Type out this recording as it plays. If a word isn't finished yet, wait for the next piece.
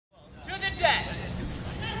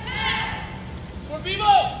Film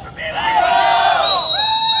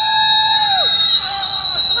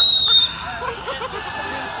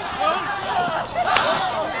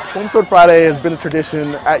Sword Friday has been a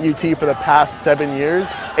tradition at UT for the past 7 years,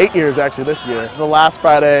 8 years actually this year. The last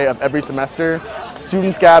Friday of every semester,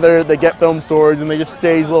 students gather, they get film swords, and they just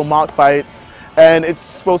stage little mock fights. And it's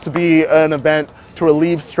supposed to be an event to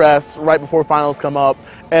relieve stress right before finals come up,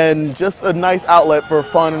 and just a nice outlet for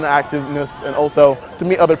fun and activeness, and also to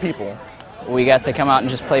meet other people. We got to come out and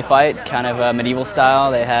just play fight, kind of medieval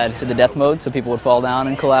style. They had to the death mode, so people would fall down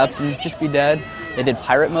and collapse and just be dead. They did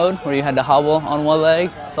pirate mode, where you had to hobble on one leg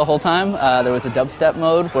the whole time. There was a dubstep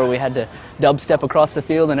mode, where we had to dubstep across the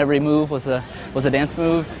field, and every move was a dance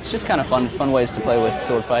move. It's just kind of fun ways to play with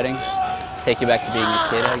sword fighting. Take you back to being a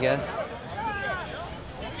kid, I guess.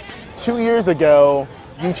 2 years ago,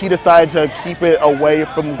 UT decided to keep it away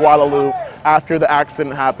from Guadalupe after the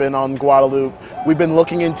accident happened on Guadalupe. We've been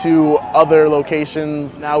looking into other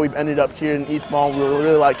locations. Now we've ended up here in East Mall. We're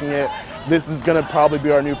really liking it. This is going to probably be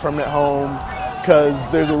our new permanent home because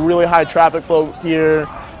there's a really high traffic flow here.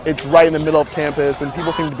 It's right in the middle of campus, and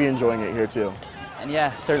people seem to be enjoying it here too. And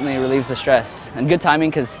yeah, certainly relieves the stress. And good timing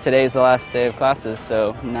because today is the last day of classes,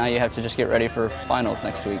 so now you have to just get ready for finals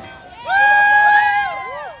next week.